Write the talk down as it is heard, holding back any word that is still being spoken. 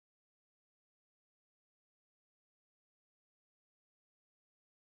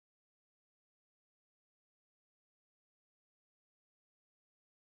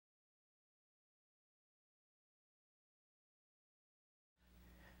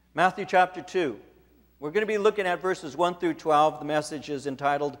Matthew chapter 2. We're going to be looking at verses 1 through 12. The message is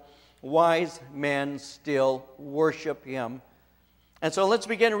entitled, Wise Men Still Worship Him. And so let's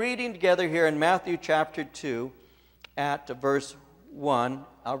begin reading together here in Matthew chapter 2 at verse 1.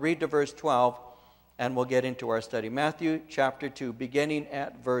 I'll read to verse 12 and we'll get into our study. Matthew chapter 2, beginning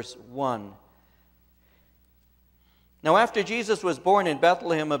at verse 1. Now after Jesus was born in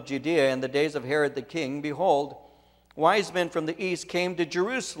Bethlehem of Judea in the days of Herod the king, behold, wise men from the east came to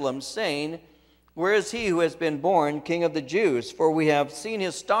Jerusalem, saying, Where is he who has been born King of the Jews? For we have seen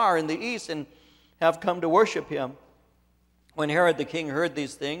his star in the east and have come to worship him. When Herod the king heard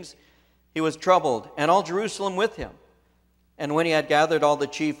these things, he was troubled, and all Jerusalem with him. And when he had gathered all the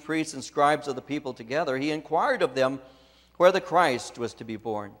chief priests and scribes of the people together, he inquired of them where the Christ was to be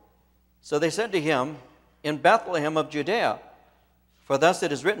born. So they said to him, In Bethlehem of Judea, for thus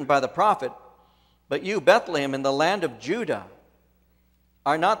it is written by the prophet, But you, Bethlehem, in the land of Judah,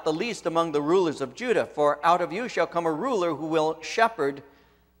 are not the least among the rulers of Judah, for out of you shall come a ruler who will shepherd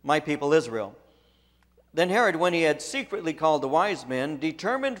my people Israel. Then Herod, when he had secretly called the wise men,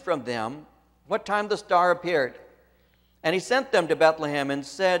 determined from them what time the star appeared. And he sent them to Bethlehem and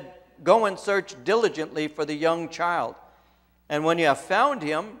said, Go and search diligently for the young child. And when you have found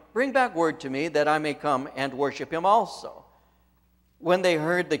him, bring back word to me that I may come and worship him also. When they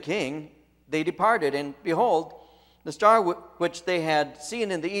heard the king, they departed, and behold, the star which they had seen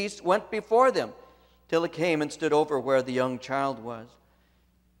in the east went before them, till it came and stood over where the young child was.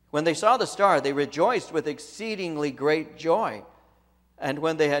 When they saw the star, they rejoiced with exceedingly great joy. And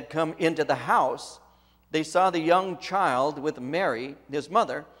when they had come into the house, they saw the young child with Mary, his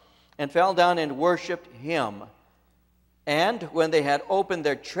mother, and fell down and worshipped him. And when they had opened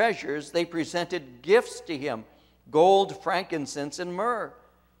their treasures, they presented gifts to him, gold, frankincense, and myrrh.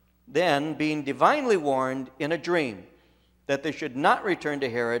 Then, being divinely warned in a dream that they should not return to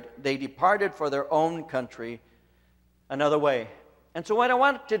Herod, they departed for their own country another way. And so what I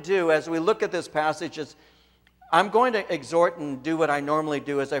want to do as we look at this passage is I'm going to exhort and do what I normally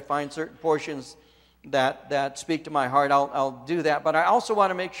do as I find certain portions that speak to my heart. I'll do that. But I also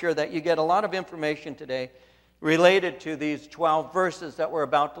want to make sure that you get a lot of information today related to these 12 verses that we're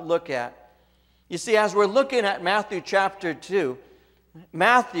about to look at. You see, as we're looking at Matthew chapter 2,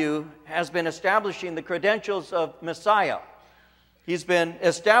 Matthew has been establishing the credentials of Messiah. He's been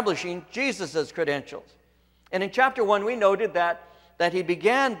establishing Jesus' credentials. And in chapter 1, we noted that he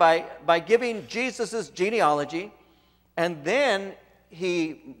began by giving Jesus' genealogy, and then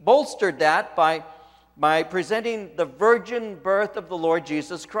he bolstered that by presenting the virgin birth of the Lord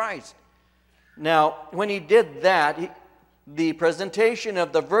Jesus Christ. Now, when he did that, the presentation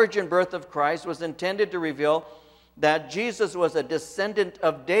of the virgin birth of Christ was intended to reveal that Jesus was a descendant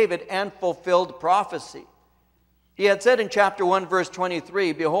of David and fulfilled prophecy. He had said in chapter 1, verse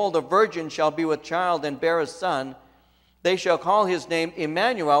 23, Behold, a virgin shall be with child and bear a son. They shall call his name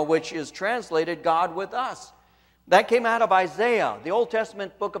Emmanuel, which is translated God with us. That came out of Isaiah, the Old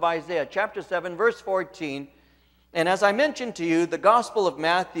Testament book of Isaiah, chapter 7, verse 14. And as I mentioned to you, the Gospel of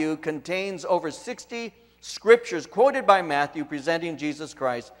Matthew contains over 60 scriptures quoted by Matthew presenting Jesus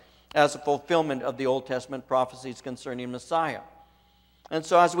Christ as a fulfillment of the Old Testament prophecies concerning Messiah. And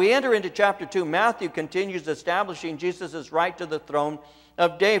so as we enter into chapter 2, Matthew continues establishing Jesus' right to the throne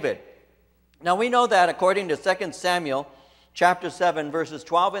of David. Now we know that according to 2 Samuel chapter 7, verses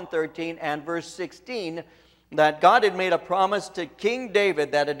 12 and 13 and verse 16, that God had made a promise to King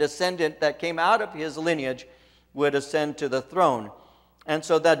David that a descendant that came out of his lineage would ascend to the throne. And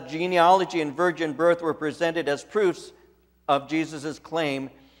so that genealogy and virgin birth were presented as proofs of Jesus' claim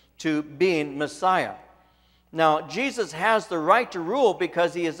to being Messiah. Now, Jesus has the right to rule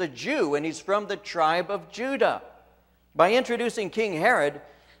because he is a Jew and he's from the tribe of Judah. By introducing King Herod,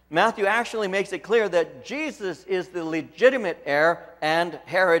 Matthew actually makes it clear that Jesus is the legitimate heir and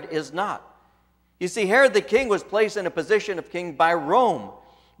Herod is not. You see, Herod the king was placed in a position of king by Rome,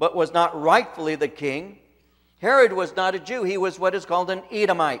 but was not rightfully the king. Herod was not a Jew. He was what is called an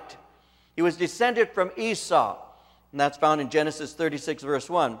Edomite. He was descended from Esau, and that's found in Genesis 36, verse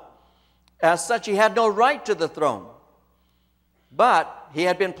 1. As such, he had no right to the throne, but he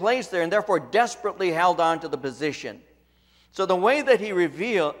had been placed there and therefore desperately held on to the position. So the way that he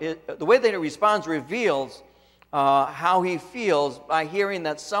responds reveals how he feels by hearing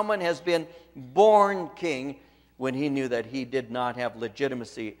that someone has been born king when he knew that he did not have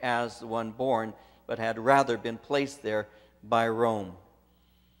legitimacy as the one born, but had rather been placed there by Rome.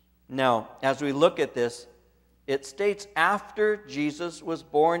 Now, as we look at this, it states after Jesus was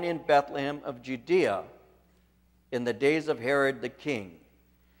born in Bethlehem of Judea in the days of Herod the king.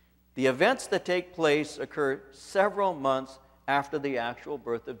 The events that take place occur several months after the actual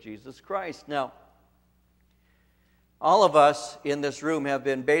birth of Jesus Christ. Now, all of us in this room have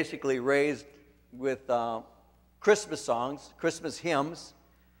been basically raised with Christmas songs, Christmas hymns.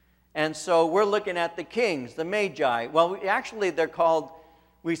 And so we're looking at the kings, the Magi. Well, actually they're called,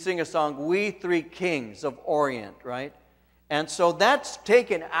 we sing a song, We Three Kings of Orient, right? And so that's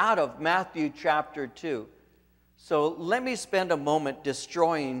taken out of Matthew chapter 2. So let me spend a moment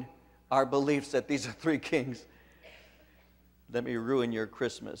destroying our beliefs that these are three kings. Let me ruin your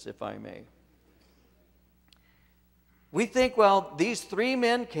Christmas, if I may. We think, well, these three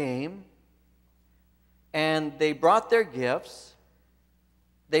men came and they brought their gifts.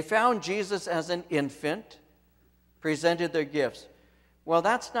 They found Jesus as an infant, presented their gifts. Well,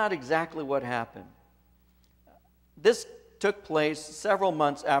 that's not exactly what happened. This took place several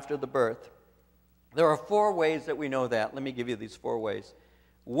months after the birth. There are 4 ways that we know that. Let me give you these 4 ways.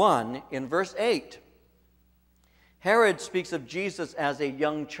 1, in verse 8, Herod speaks of Jesus as a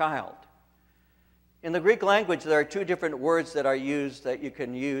young child. In the Greek language, there are 2 different words that are used that you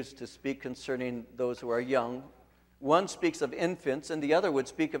can use to speak concerning those who are young. One speaks of infants, and the other would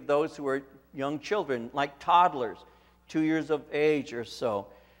speak of those who are young children, like toddlers, 2 years of age or so.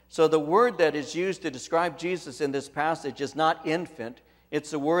 So the word that is used to describe Jesus in this passage is not infant.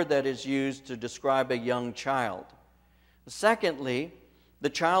 It's a word that is used to describe a young child. Secondly, the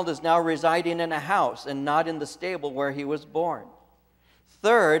child is now residing in a house and not in the stable where he was born.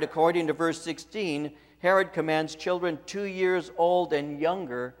 Third, according to verse 16, Herod commands children 2 years old and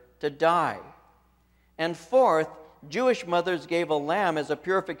younger to die. And fourth, Jewish mothers gave a lamb as a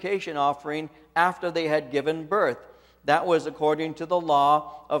purification offering after they had given birth. That was according to the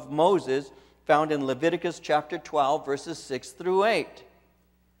law of Moses found in Leviticus chapter 12, verses 6 through 8.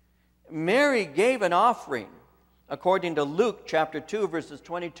 Mary gave an offering. According to Luke chapter 2, verses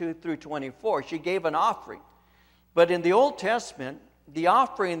 22 through 24, she gave an offering. But in the Old Testament, the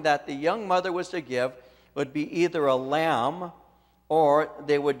offering that the young mother was to give would be either a lamb or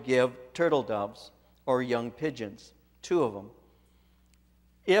they would give turtle doves or young pigeons, 2 of them.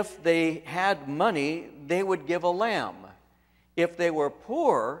 If they had money, they would give a lamb. If they were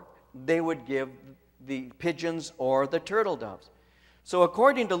poor, they would give the pigeons or the turtle doves. So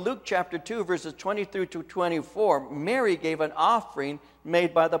according to Luke chapter 2, verses 23 to 24, Mary gave an offering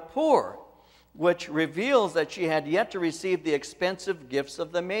made by the poor, which reveals that she had yet to receive the expensive gifts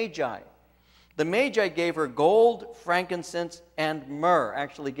of the Magi. The Magi gave her gold, frankincense, and myrrh.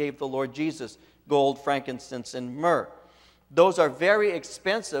 Actually gave the Lord Jesus gold, frankincense, and myrrh. Those are very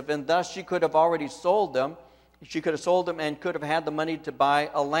expensive, and thus she could have already sold them. She could have sold them and could have had the money to buy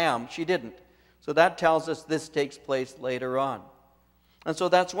a lamb. She didn't. So that tells us this takes place later on. And so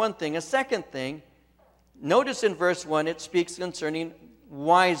that's one thing. A second thing, notice in verse 1, it speaks concerning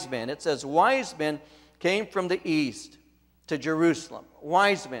wise men. It says, wise men came from the east to Jerusalem.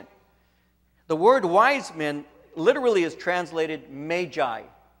 Wise men. The word wise men literally is translated magi.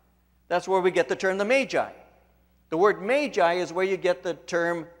 That's where we get the term the Magi. The word magi is where you get the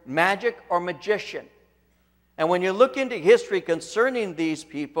term magic or magician. And when you look into history concerning these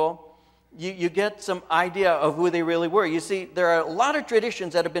people, you get some idea of who they really were. You see, there are a lot of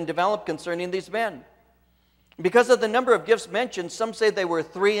traditions that have been developed concerning these men. Because of the number of gifts mentioned, some say they were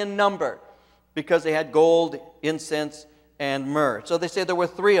 3 in number because they had gold, incense, and myrrh. So they say there were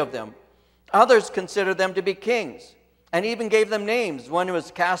 3 of them. Others consider them to be kings and even gave them names. One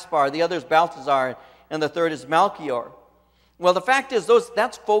was Caspar, the other is Balthazar, and the third is Melchior. Well, the fact is,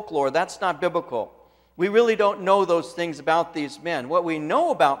 that's folklore. That's not biblical. We really don't know those things about these men. What we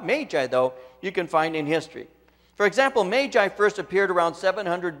know about Magi, though, you can find in history. For example, Magi first appeared around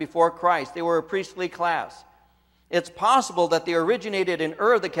 700 before Christ. They were a priestly class. It's possible that they originated in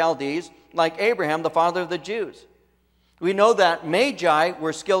Ur of the Chaldees, like Abraham, the father of the Jews. We know that Magi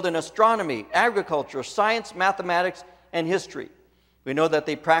were skilled in astronomy, agriculture, science, mathematics, and history. We know that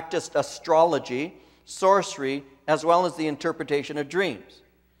they practiced astrology, sorcery, as well as the interpretation of dreams.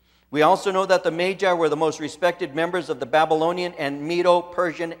 We also know that the Magi were the most respected members of the Babylonian and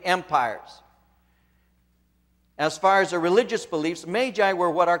Medo-Persian empires. As far as their religious beliefs, Magi were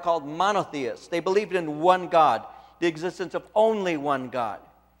what are called monotheists. They believed in one God, the existence of only one God.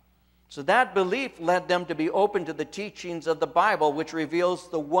 So that belief led them to be open to the teachings of the Bible, which reveals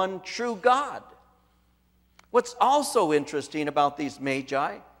the one true God. What's also interesting about these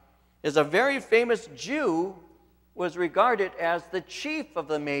Magi is a very famous Jew was regarded as the chief of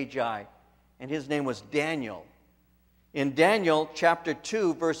the Magi, and his name was Daniel. In Daniel chapter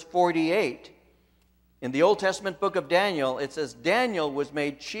 2, verse 48, in the Old Testament book of Daniel, it says, Daniel was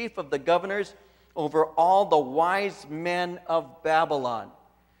made chief of the governors over all the wise men of Babylon.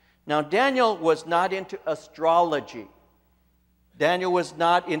 Now, Daniel was not into astrology. Daniel was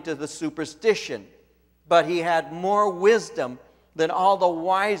not into the superstition, but he had more wisdom than all the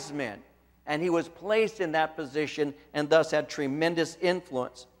wise men. And he was placed in that position and thus had tremendous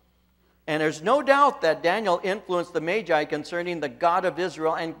influence. And there's no doubt that Daniel influenced the Magi concerning the God of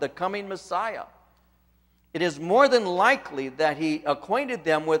Israel and the coming Messiah. It is more than likely that he acquainted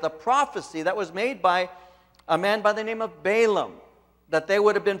them with a prophecy that was made by a man by the name of Balaam that they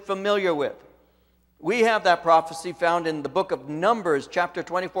would have been familiar with. We have that prophecy found in the book of Numbers, chapter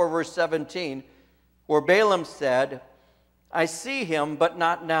 24, verse 17, where Balaam said, I see him, but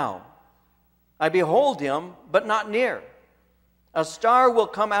not now. I behold him, but not near. A star will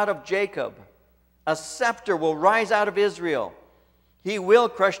come out of Jacob. A scepter will rise out of Israel. He will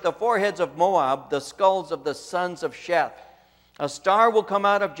crush the foreheads of Moab, the skulls of the sons of Sheth. A star will come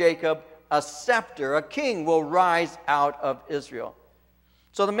out of Jacob. A scepter, a king, will rise out of Israel.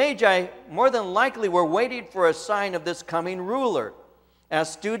 So the Magi more than likely were waiting for a sign of this coming ruler. As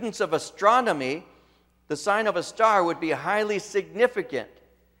students of astronomy, the sign of a star would be highly significant.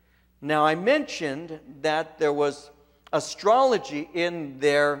 Now, I mentioned that there was astrology in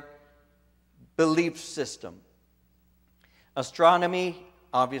their belief system. Astronomy,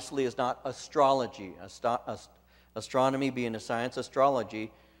 obviously, is not astrology. Astronomy being a science, astrology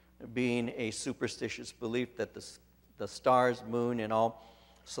being a superstitious belief that the stars, moon, and all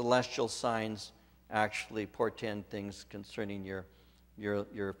celestial signs actually portend things concerning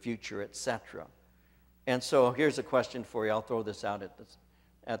your future, etc. And so here's a question for you. I'll throw this out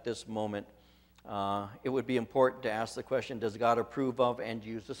at this moment. It would be important to ask the question, does God approve of and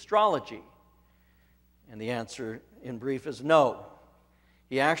use astrology? And the answer in brief is no.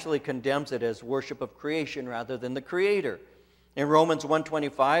 He actually condemns it as worship of creation rather than the Creator. In Romans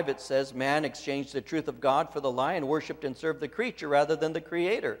 1:25 it says, man exchanged the truth of God for the lie and worshipped and served the creature rather than the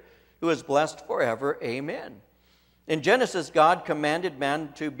Creator, who is blessed forever. Amen. In Genesis, God commanded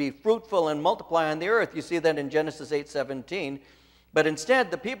man to be fruitful and multiply on the earth. You see that in Genesis 8:17. But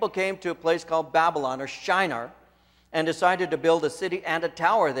instead, the people came to a place called Babylon, or Shinar, and decided to build a city and a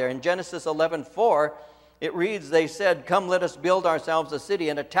tower there. In Genesis 11:4, it reads, they said, come, let us build ourselves a city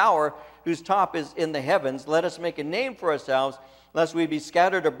and a tower whose top is in the heavens. Let us make a name for ourselves, lest we be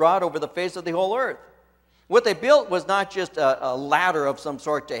scattered abroad over the face of the whole earth. What they built was not just a ladder of some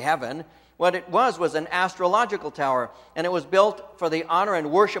sort to heaven. What it was an astrological tower, and it was built for the honor and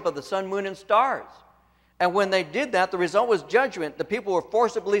worship of the sun, moon, and stars. And when they did that, the result was judgment. The people were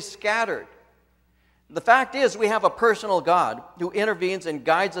forcibly scattered. The fact is, we have a personal God who intervenes and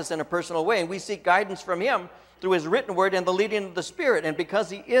guides us in a personal way, and we seek guidance from Him through His written word and the leading of the Spirit. And because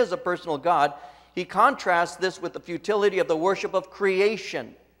He is a personal God, He contrasts this with the futility of the worship of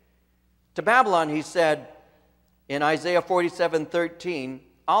creation. To Babylon, He said in Isaiah 47:13,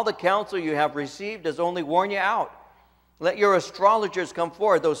 all the counsel you have received has only worn you out. Let your astrologers come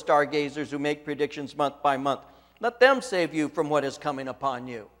forward, those stargazers who make predictions month by month. Let them save you from what is coming upon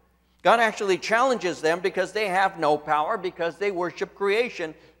you. God actually challenges them because they have no power, because they worship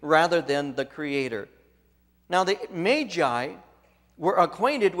creation rather than the Creator. Now, the Magi were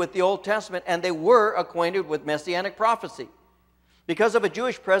acquainted with the Old Testament, and they were acquainted with Messianic prophecy. Because of a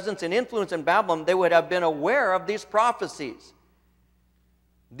Jewish presence and influence in Babylon, they would have been aware of these prophecies.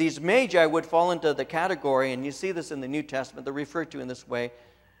 These Magi would fall into the category, and you see this in the New Testament, they're referred to in this way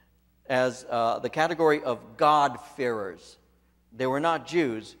as the category of God-fearers. They were not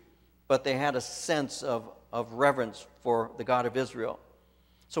Jews, but they had a sense of reverence for the God of Israel.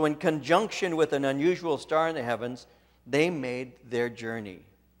 So in conjunction with an unusual star in the heavens, they made their journey.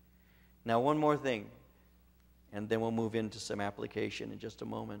 Now, one more thing, and then we'll move into some application in just a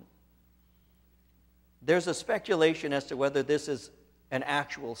moment. There's a speculation as to whether this is an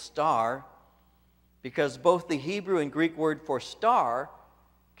actual star, because both the Hebrew and Greek word for star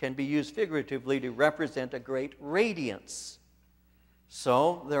can be used figuratively to represent a great radiance.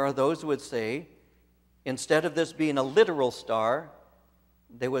 So there are those who would say, instead of this being a literal star,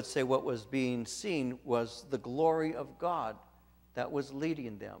 they would say what was being seen was the glory of God that was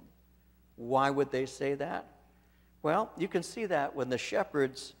leading them. Why would they say that? Well, you can see that when the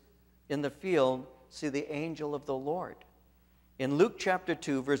shepherds in the field see the angel of the Lord. In Luke chapter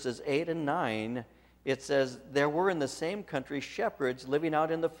 2, verses 8 and 9, it says, there were in the same country shepherds living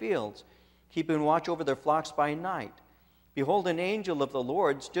out in the fields, keeping watch over their flocks by night. Behold, an angel of the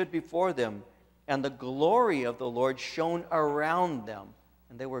Lord stood before them, and the glory of the Lord shone around them,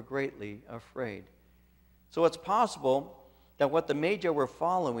 and they were greatly afraid. So it's possible that what the Magi were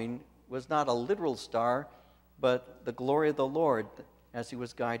following was not a literal star, but the glory of the Lord as He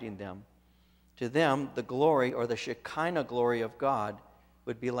was guiding them. To them, the glory, or the Shekinah glory of God,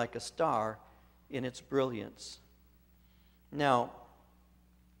 would be like a star in its brilliance. Now,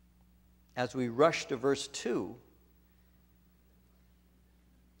 as we rush to verse 2,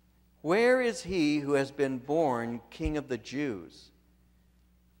 where is he who has been born King of the Jews?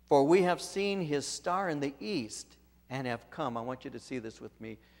 For we have seen his star in the east and have come, I want you to see this with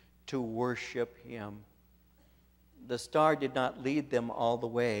me, to worship him. The star did not lead them all the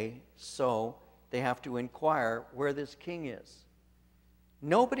way, so they have to inquire where this king is.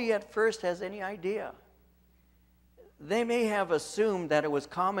 Nobody at first has any idea. They may have assumed that it was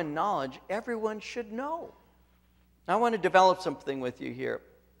common knowledge. Everyone should know. I want to develop something with you here.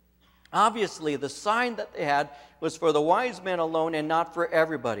 Obviously, the sign that they had was for the wise men alone and not for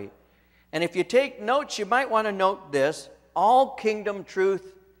everybody. And if you take notes, you might want to note this. All kingdom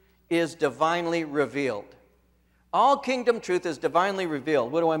truth is divinely revealed. All kingdom truth is divinely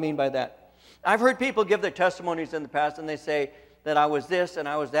revealed. What do I mean by that? I've heard people give their testimonies in the past, and they say that I was this and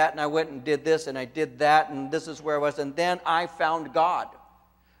I was that, and I went and did this and I did that, and this is where I was, and then I found God.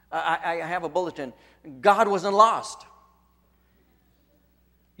 I have a bulletin. God wasn't lost.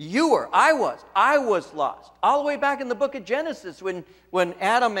 You were. I was lost. All the way back in the book of Genesis, when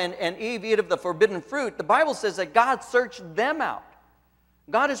Adam and Eve eat of the forbidden fruit, the Bible says that God searched them out.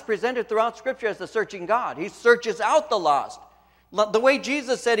 God is presented throughout Scripture as the searching God. He searches out the lost. The way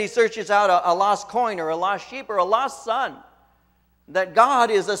Jesus said he searches out a lost coin or a lost sheep or a lost son. That God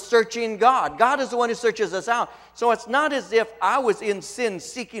is a searching God. God is the one who searches us out. So it's not as if I was in sin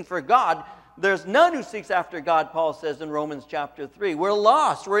seeking for God. There's none who seeks after God, Paul says in Romans chapter 3. We're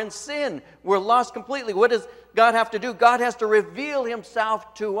lost. We're in sin. We're lost completely. What does God have to do? God has to reveal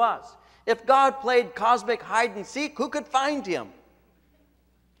himself to us. If God played cosmic hide and seek, who could find him?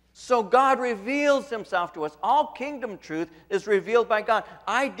 So God reveals himself to us. All kingdom truth is revealed by God.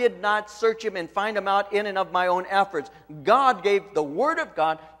 I did not search him and find him out in and of my own efforts. God gave the word of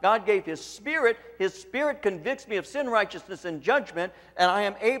God. God gave his Spirit. His Spirit convicts me of sin, righteousness, and judgment, and I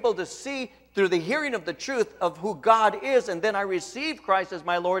am able to see through the hearing of the truth of who God is, and then I receive Christ as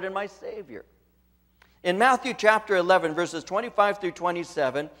my Lord and my Savior. In Matthew chapter 11, verses 25 through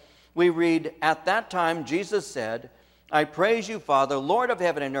 27, we read, "At that time Jesus said, I praise you, Father, Lord of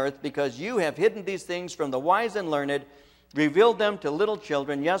heaven and earth, because you have hidden these things from the wise and learned, revealed them to little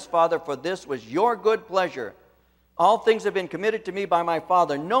children. Yes, Father, for this was your good pleasure. All things have been committed to me by my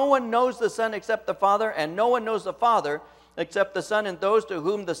Father. No one knows the Son except the Father, and no one knows the Father except the Son and those to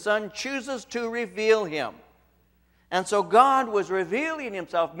whom the Son chooses to reveal him." And so God was revealing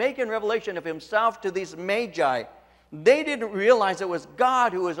himself, making revelation of himself to these magi. They didn't realize it was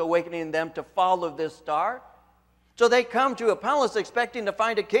God who was awakening them to follow this star. So they come to a palace expecting to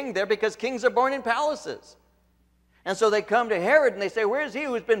find a king there because kings are born in palaces. And so they come to Herod and they say, "Where is he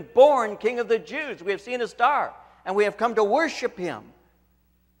who has been born King of the Jews? We have seen a star and we have come to worship him."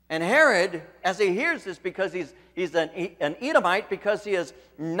 And Herod, as he hears this, because he's an Edomite, because he is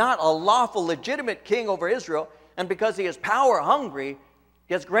not a lawful, legitimate king over Israel, and because he is power hungry,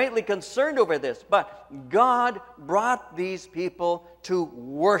 he is greatly concerned over this. But God brought these people to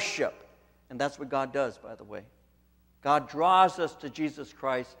worship. And that's what God does, by the way. God draws us to Jesus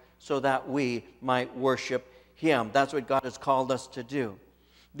Christ so that we might worship him. That's what God has called us to do.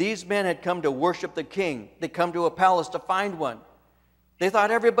 These men had come to worship the king. They come to a palace to find one. They thought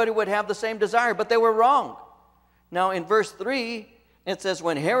everybody would have the same desire, but they were wrong. Now in verse 3, it says,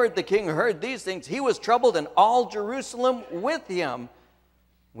 "When Herod the king heard these things, he was troubled, and all Jerusalem with him.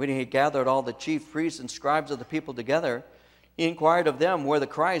 When he had gathered all the chief priests and scribes of the people together, he inquired of them where the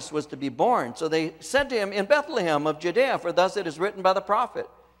Christ was to be born. So they said to him, 'In Bethlehem of Judea, for thus it is written by the prophet.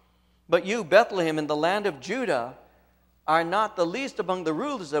 But you, Bethlehem, in the land of Judah, are not the least among the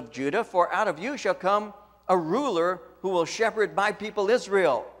rulers of Judah, for out of you shall come a ruler who will shepherd my people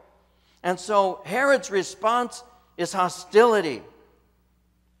Israel.'" And so Herod's response is hostility.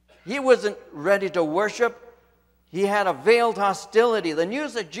 He wasn't ready to worship. He had a veiled hostility. The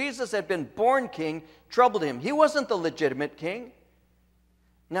news that Jesus had been born king troubled him. He wasn't the legitimate king.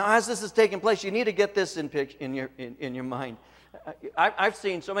 Now, as this is taking place, you need to get this in your mind. I've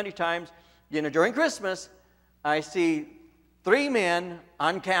seen so many times, during Christmas, I see 3 men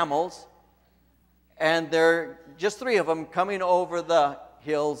on camels, and they're just 3 of them coming over the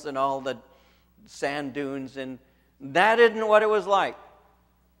hills and all the sand dunes, and that isn't what it was like.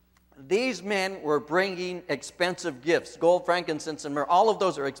 These men were bringing expensive gifts, gold, frankincense, and myrrh. All of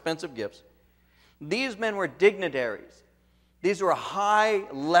those are expensive gifts. These men were dignitaries. These were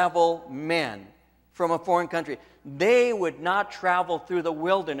high-level men from a foreign country. They would not travel through the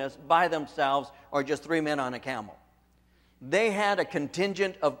wilderness by themselves or just 3 men on a camel. They had a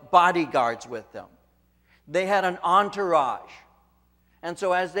contingent of bodyguards with them. They had an entourage. And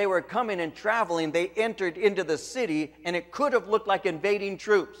so as they were coming and traveling, they entered into the city, and it could have looked like invading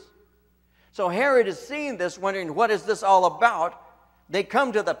troops. So Herod is seeing this, wondering, what is this all about? They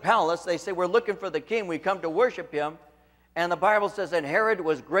come to the palace. They say, we're looking for the king. We come to worship him. And the Bible says that Herod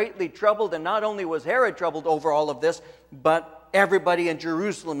was greatly troubled, and not only was Herod troubled over all of this, but everybody in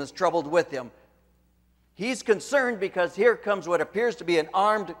Jerusalem is troubled with him. He's concerned because here comes what appears to be an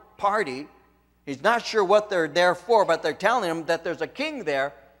armed party. He's not sure what they're there for, but they're telling him that there's a king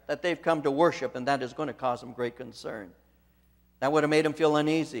there that they've come to worship, and that is going to cause him great concern. That would have made him feel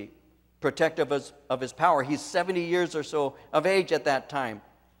uneasy, protective of his power. He's 70 years or so of age at that time,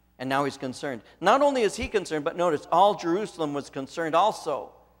 and now he's concerned. Not only is he concerned, but notice, all Jerusalem was concerned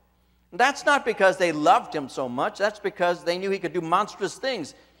also. That's not because they loved him so much. That's because they knew he could do monstrous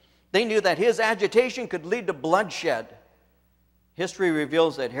things. They knew that his agitation could lead to bloodshed. History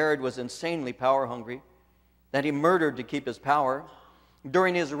reveals that Herod was insanely power-hungry, that he murdered to keep his power.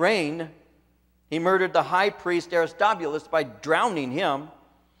 During his reign, he murdered the high priest Aristobulus by drowning him.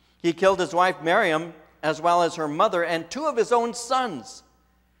 He killed his wife Miriam, as well as her mother, and 2 of his own sons.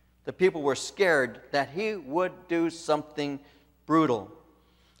 The people were scared that he would do something brutal.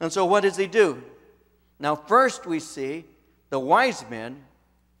 And so what does he do? Now, first we see the wise men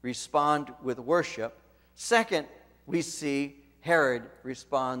respond with worship. Second, we see Herod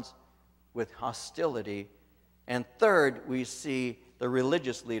responds with hostility. And third, we see the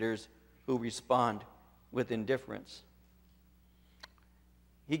religious leaders who respond with indifference.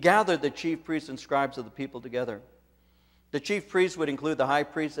 He gathered the chief priests and scribes of the people together. The chief priests would include the high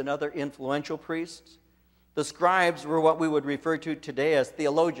priests and other influential priests. The scribes were what we would refer to today as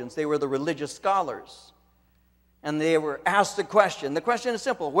theologians. They were the religious scholars. And they were asked the question. The question is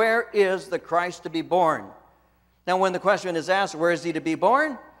simple. Where is the Christ to be born? Now, when the question is asked, where is he to be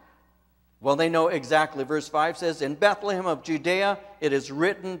born? Well, they know exactly. Verse 5 says, in Bethlehem of Judea, it is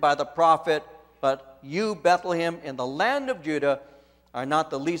written by the prophet, but you, Bethlehem, in the land of Judah, are not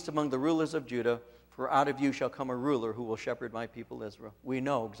the least among the rulers of Judah, for out of you shall come a ruler who will shepherd my people Israel. We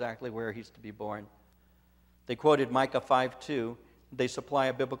know exactly where he's to be born. They quoted Micah 5:2. They supply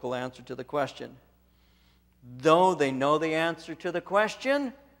a biblical answer to the question. Though they know the answer to the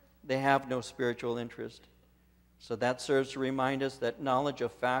question, they have no spiritual interest. So that serves to remind us that knowledge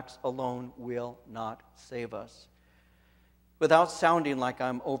of facts alone will not save us. Without sounding like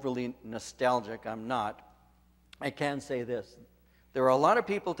I'm overly nostalgic, I'm not. I can say this. There are a lot of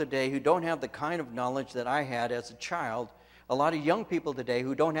people today who don't have the kind of knowledge that I had as a child. A lot of young people today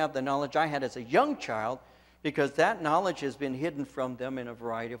who don't have the knowledge I had as a young child, because that knowledge has been hidden from them in a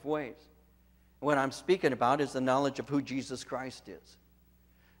variety of ways. What I'm speaking about is the knowledge of who Jesus Christ is.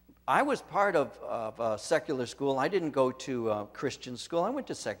 I was part of secular school. I didn't go to Christian school. I went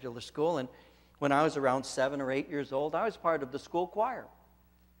to secular school, and when I was around 7 or 8 years old, I was part of the school choir.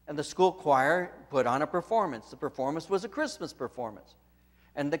 And the school choir put on a performance. The performance was a Christmas performance.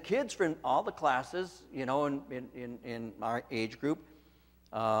 And the kids from all the classes, you know, in our age group,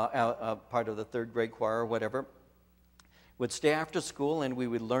 part of the 3rd grade choir or whatever, would stay after school and we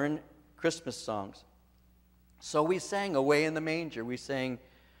would learn Christmas songs. So we sang Away in the Manger. We sang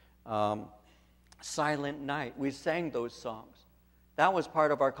Silent Night. We sang those songs. That was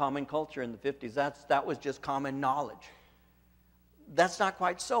part of our common culture in the 50s. That was just common knowledge. That's not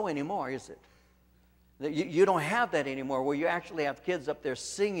quite so anymore, is it? You don't have that anymore, where you actually have kids up there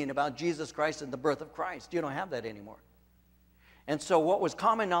singing about Jesus Christ and the birth of Christ. You don't have that anymore. And so what was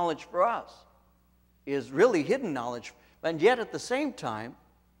common knowledge for us is really hidden knowledge. And yet at the same time,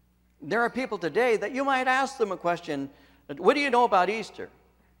 there are people today that you might ask them a question, what do you know about Easter?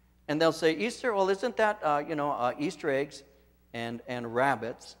 And they'll say, Easter? Well, isn't that, Easter eggs and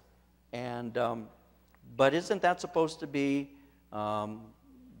rabbits? And but isn't that supposed to be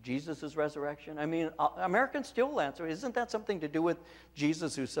Jesus' resurrection? I mean, Americans still will answer, isn't that something to do with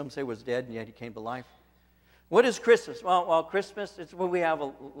Jesus, who some say was dead and yet he came to life? What is Christmas? Well, Christmas, it's when we have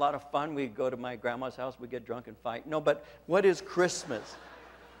a lot of fun. We go to my grandma's house, we get drunk and fight. No, but what is Christmas?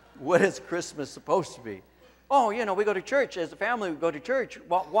 What is Christmas supposed to be? Oh, we go to church. As a family, we go to church.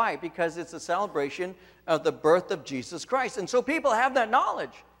 Well, why? Because it's a celebration of the birth of Jesus Christ. And so people have that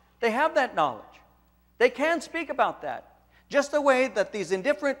knowledge. They have that knowledge. They can speak about that. Just the way that these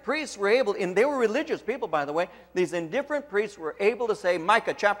indifferent priests were able, and they were religious people, by the way, these indifferent priests were able to say,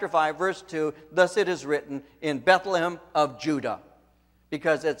 Micah chapter 5, verse 2, thus it is written in Bethlehem of Judah.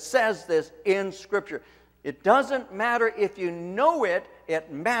 Because it says this in Scripture. It doesn't matter if you know it, it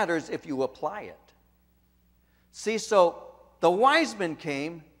matters if you apply it. See, so the wise men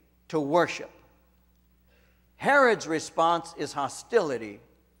came to worship. Herod's response is hostility,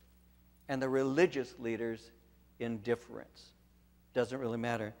 and the religious leaders' indifference. Doesn't really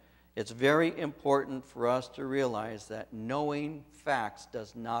matter. It's very important for us to realize that knowing facts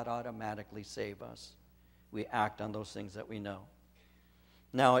does not automatically save us. We act on those things that we know.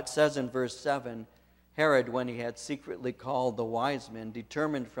 Now it says in verse 7, Herod, when he had secretly called the wise men,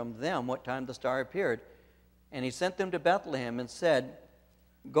 determined from them what time the star appeared. And he sent them to Bethlehem and said,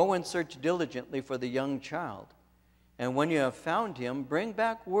 "Go and search diligently for the young child. And when you have found him, bring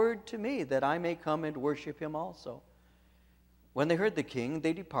back word to me, that I may come and worship him also." When they heard the king,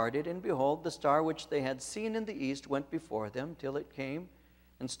 they departed, and behold, the star which they had seen in the east went before them, till it came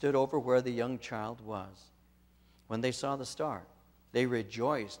and stood over where the young child was. When they saw the star, they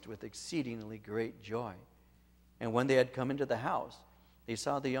rejoiced with exceedingly great joy. And when they had come into the house, they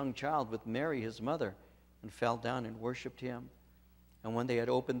saw the young child with Mary his mother, and fell down and worshipped him. And when they had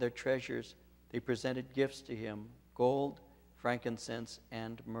opened their treasures, they presented gifts to him, gold, frankincense,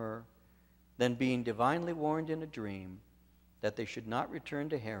 and myrrh. Then, being divinely warned in a dream that they should not return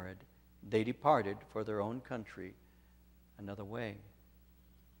to Herod, they departed for their own country another way.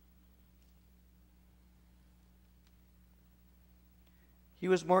 He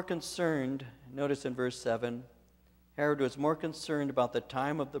was more concerned, notice in verse 7, Herod was more concerned about the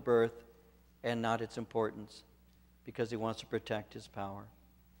time of the birth and not its importance, because he wants to protect his power.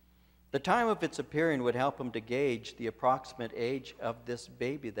 The time of its appearing would help him to gauge the approximate age of this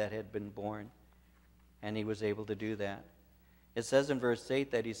baby that had been born, and he was able to do that. It says in verse 8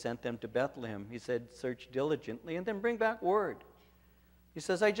 that he sent them to Bethlehem. He said, "Search diligently and then bring back word." He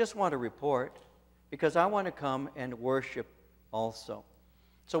says, "I just want to report because I want to come and worship also."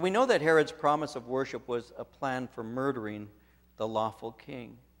 So we know that Herod's promise of worship was a plan for murdering the lawful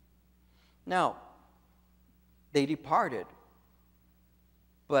king. Now, they departed,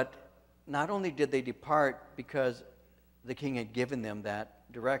 but not only did they depart because the king had given them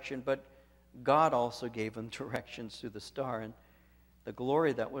that direction, but God also gave them directions through the star and the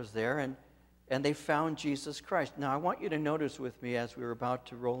glory that was there, and they found Jesus Christ. Now, I want you to notice with me as we were about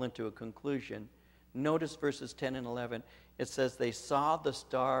to roll into a conclusion. Notice verses 10 and 11. It says, "They saw the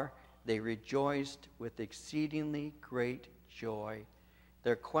star, they rejoiced with exceedingly great joy."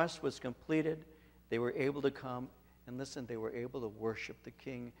 Their quest was completed. They were able to come, and listen, they were able to worship the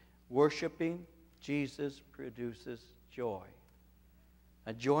King. Worshiping Jesus produces joy,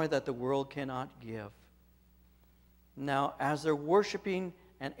 a joy that the world cannot give. Now, as they're worshiping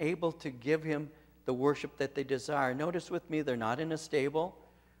and able to give him the worship that they desire, notice with me, they're not in a stable.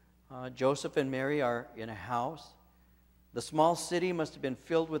 Joseph and Mary are in a house. The small city must have been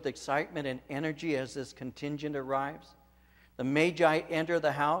filled with excitement and energy as this contingent arrives. The Magi enter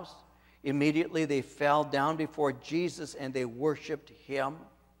the house. Immediately they fell down before Jesus and they worshiped him.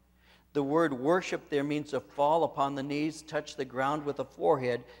 The word worship there means to fall upon the knees, touch the ground with the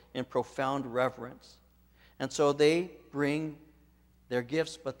forehead in profound reverence. And so they bring their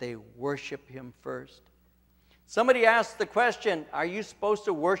gifts, but they worship him first. Somebody asked the question, are you supposed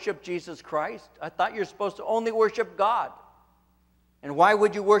to worship Jesus Christ? I thought you're supposed to only worship God. And why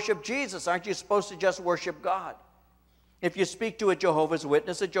would you worship Jesus? Aren't you supposed to just worship God? If you speak to a Jehovah's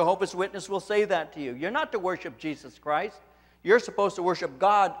Witness will say that to you. You're not to worship Jesus Christ. You're supposed to worship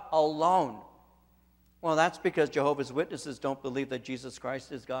God alone. Well, that's because Jehovah's Witnesses don't believe that Jesus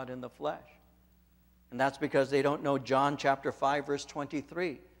Christ is God in the flesh. And that's because they don't know John chapter 5, verse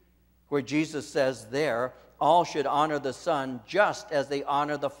 23, where Jesus says there, all should honor the Son just as they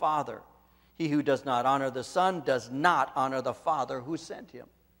honor the Father. He who does not honor the Son does not honor the Father who sent him.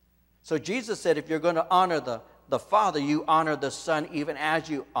 So Jesus said, if you're going to honor the Father, you honor the Son even as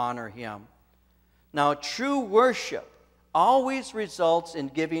you honor him. Now, true worship always results in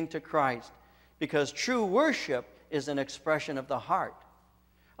giving to Christ, because true worship is an expression of the heart.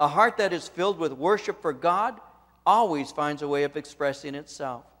 A heart that is filled with worship for God always finds a way of expressing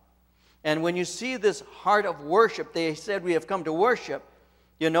itself. And when you see this heart of worship, they said, we have come to worship,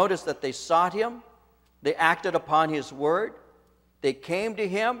 you notice that they sought him, they acted upon his word, they came to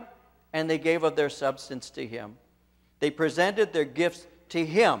him, and they gave of their substance to him. They presented their gifts to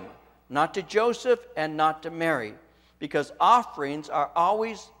him, not to Joseph and not to Mary, because offerings are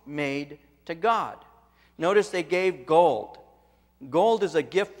always made to God. Notice they gave gold. Gold is a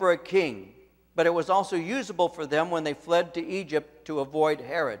gift for a king, but it was also usable for them when they fled to Egypt to avoid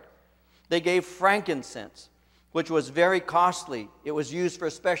Herod. They gave frankincense, which was very costly. It was used for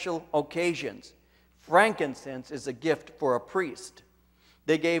special occasions. Frankincense is a gift for a priest.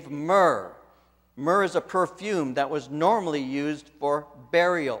 They gave myrrh. Myrrh is a perfume that was normally used for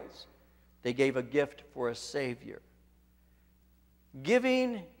burials. They gave a gift for a Savior.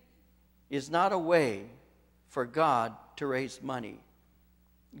 Giving is not a way for God to raise money.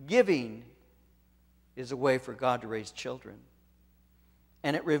 Giving is a way for God to raise children.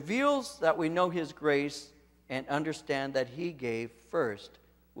 And it reveals that we know his grace and understand that he gave first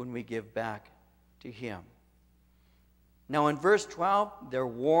when we give back to him. Now in verse 12, they're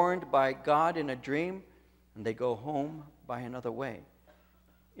warned by God in a dream, and they go home by another way.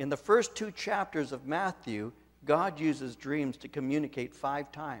 In the first 2 chapters of Matthew, God uses dreams to communicate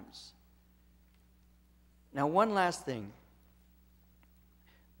 5 times. Now one last thing.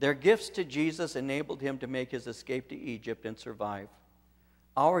 Their gifts to Jesus enabled him to make his escape to Egypt and survive.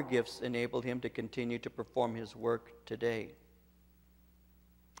 Our gifts enabled him to continue to perform his work today.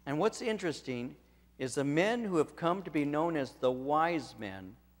 And what's interesting is the men who have come to be known as the wise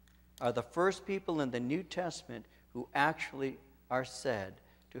men are the first people in the New Testament who actually are said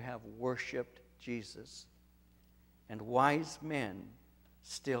to have worshiped Jesus. And wise men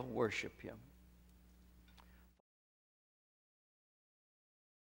still worship him.